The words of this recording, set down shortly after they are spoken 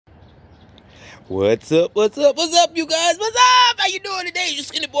What's up, what's up, what's up, you guys? What's up? How you doing today? It's your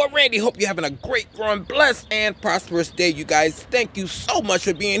Skinny Boy Randy. Hope you're having a great, growing, blessed, and prosperous day, you guys. Thank you so much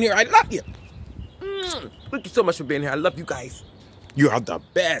for being here. I love you. Thank you so much for being here. I love you guys. You are the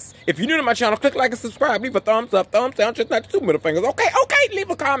best. If you're new to my channel, click like and subscribe. Leave a thumbs up, thumbs down, just not 2 middle fingers. Okay. Leave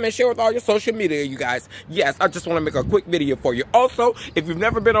a comment, share with all your social media, you guys. Yes, I just want to make a quick video for you. Also, if you've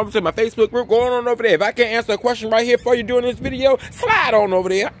never been over to my Facebook group, go on over there. If I can't answer a question right here for you during this video, slide on over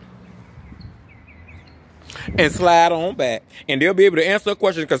there. And slide on back, and they'll be able to answer a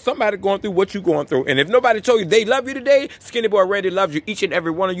question because somebody's going through what you're going through. And if nobody told you they love you today, Skinny Boy Randy loves you, each and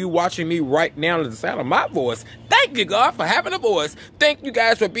every one of you watching me right now to the sound of my voice. Thank you, God, for having a voice. Thank you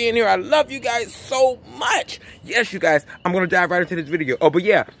guys for being here. I love you guys so much. Yes, you guys, I'm going to dive right into this video. Oh, but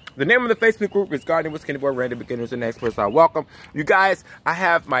yeah, the name of the Facebook group is Gardening with Skinny Boy Randy, Beginners and Experts are welcome. You guys, I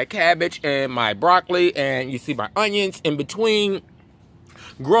have my cabbage and my broccoli, and you see my onions in between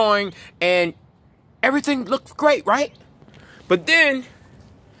growing, and everything looks great, right? But then,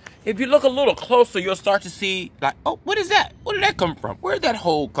 if you look a little closer, you'll start to see, like, oh, what is that? Where did that come from? Where did that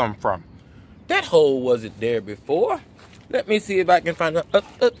hole come from? That hole wasn't there before. Let me see if I can find out.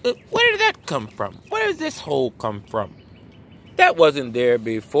 Where did that come from? Where does this hole come from? That wasn't there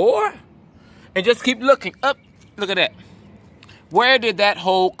before. And just keep looking up. Look at that. Where did that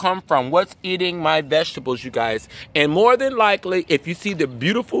hole come from? What's eating my vegetables, you guys? And more than likely, if you see the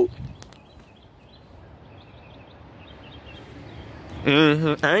beautiful I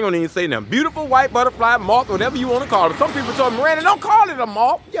ain't gonna even say nothing. Beautiful white butterfly, moth, whatever you want to call it. Some people told me, Randy, don't call it a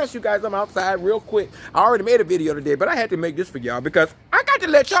moth. Yes, you guys, I'm outside real quick. I already made a video today, but I had to make this for y'all because I got to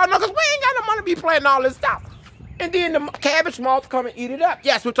let y'all know because we ain't got no money to be playing all this stuff. And then the cabbage moth come and eat it up.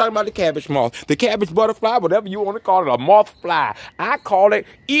 Yes, we're talking about the cabbage moth. The cabbage butterfly, whatever you want to call it, a moth fly. I call it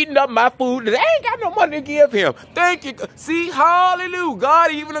eating up my food that I ain't got no money to give him. Thank you. See, hallelujah.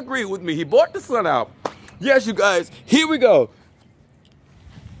 God even agreed with me. He brought the sun out. Yes, you guys, here we go.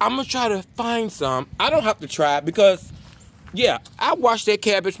 I'm going to try to find some. I don't have to try it because, yeah, I watched that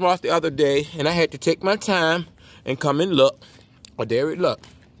cabbage moth the other day, and I had to take my time and come and look. Oh, there it looked.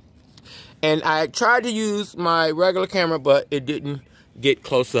 And I tried to use my regular camera, but it didn't get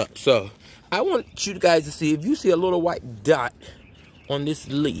close up. So I want you guys to see, if you see a little white dot on this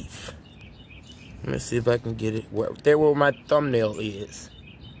leaf. Let me see if I can get it where my thumbnail is.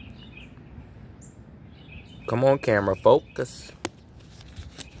 Come on, camera, focus.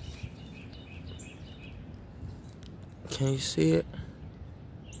 Can you see it?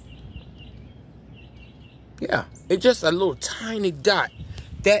 Yeah, it's just a little tiny dot.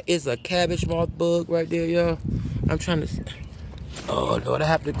 That is a cabbage moth bug right there, y'all. I'm trying to see. Oh, Lord, I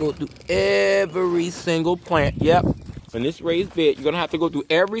have to go through every single plant. Yep, in this raised bed, you're going to have to go through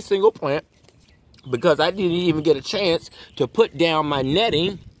every single plant because I didn't even get a chance to put down my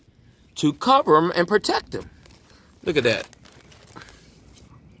netting to cover them and protect them. Look at that.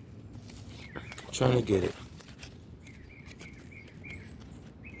 I'm trying to get it.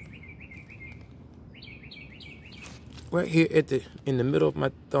 Right here in the middle of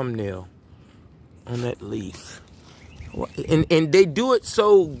my thumbnail on that leaf. And they do it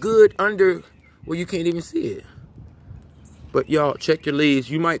so good under where you can't even see it. But y'all, check your leaves.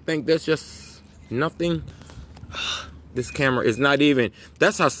 You might think that's just nothing. This camera is not even,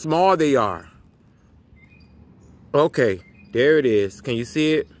 that's how small they are. Okay, there it is. Can you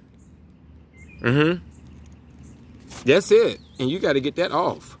see it? That's it. And you got to get that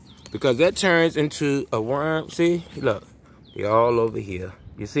off. Because that turns into a worm. See? Look. They're all over here.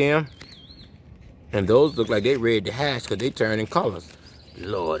 You see them? And those look like they're ready to hatch because they turn in colors.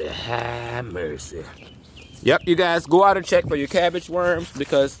 Lord have mercy. Yep, you guys, go out and check for your cabbage worms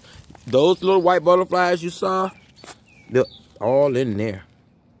because those little white butterflies you saw, they're all in there.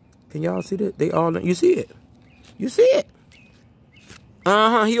 Can y'all see that? They all in. You see it? You see it?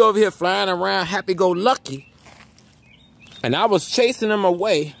 He over here flying around happy-go-lucky. And I was chasing them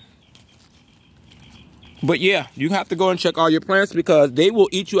away. But yeah, you have to go and check all your plants because they will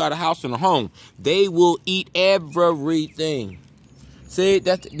eat you out of house and a home. They will eat everything. See,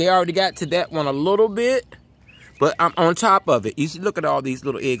 they already got to that one a little bit, but I'm on top of it. You see, look at all these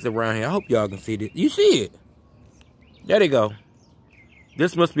little eggs around here. I hope y'all can see this. You see it? There they go.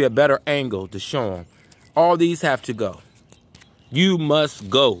 This must be a better angle to show them. All these have to go. You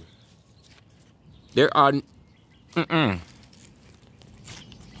must go. There are...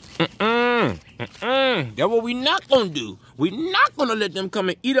 That's what we're not going to do. We're not going to let them come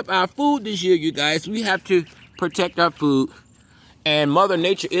and eat up our food this year, you guys. We have to protect our food. And Mother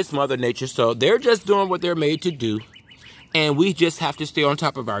Nature is Mother Nature, so they're just doing what they're made to do. And we just have to stay on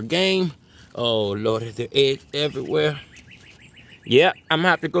top of our game. Oh, Lord, is there eggs everywhere? Yeah, I'm gonna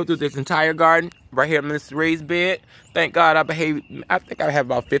have to go through this entire garden right here in this raised bed. Thank God I think I have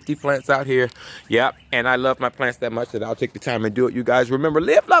about 50 plants out here. Yep, and I love my plants that much that I'll take the time and do it. You guys remember,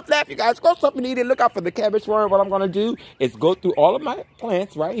 live, love, laugh. You guys, grow something, eat it. Look out for the cabbage worm. What I'm gonna do is go through all of my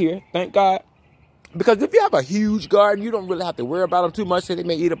plants right here. Thank God. Because if you have a huge garden, you don't really have to worry about them too much. So they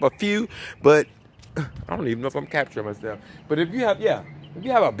may eat up a few, but I don't even know if I'm capturing myself. But if you have, if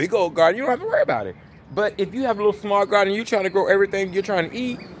you have a big old garden, you don't have to worry about it. But if you have a little small garden, you're trying to grow everything you're trying to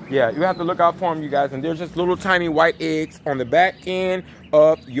eat, yeah, you have to look out for them, you guys. And there's just little tiny white eggs on the back end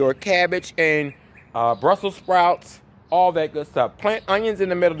of your cabbage and Brussels sprouts, all that good stuff. Plant onions in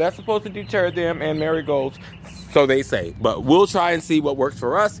the middle. That's supposed to deter them, and marigolds, so they say. But we'll try and see what works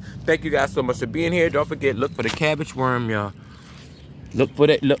for us. Thank you guys so much for being here. Don't forget, look for the cabbage worm, y'all. Look for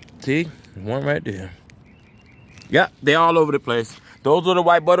that. Look, see? One right there. Yeah, they're all over the place. Those little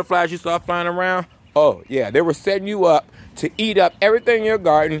white butterflies you saw flying around, oh, yeah, they were setting you up to eat up everything in your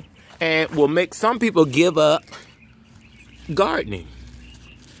garden and will make some people give up gardening.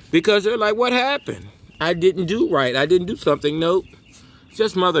 Because they're like, what happened? I didn't do right. I didn't do something. Nope. It's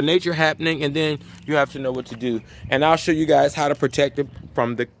just Mother Nature happening, and then you have to know what to do. And I'll show you guys how to protect it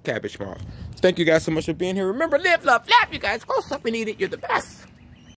from the cabbage moth. Thank you guys so much for being here. Remember, live, love, laugh, you guys. Grow something, eat it. You're the best.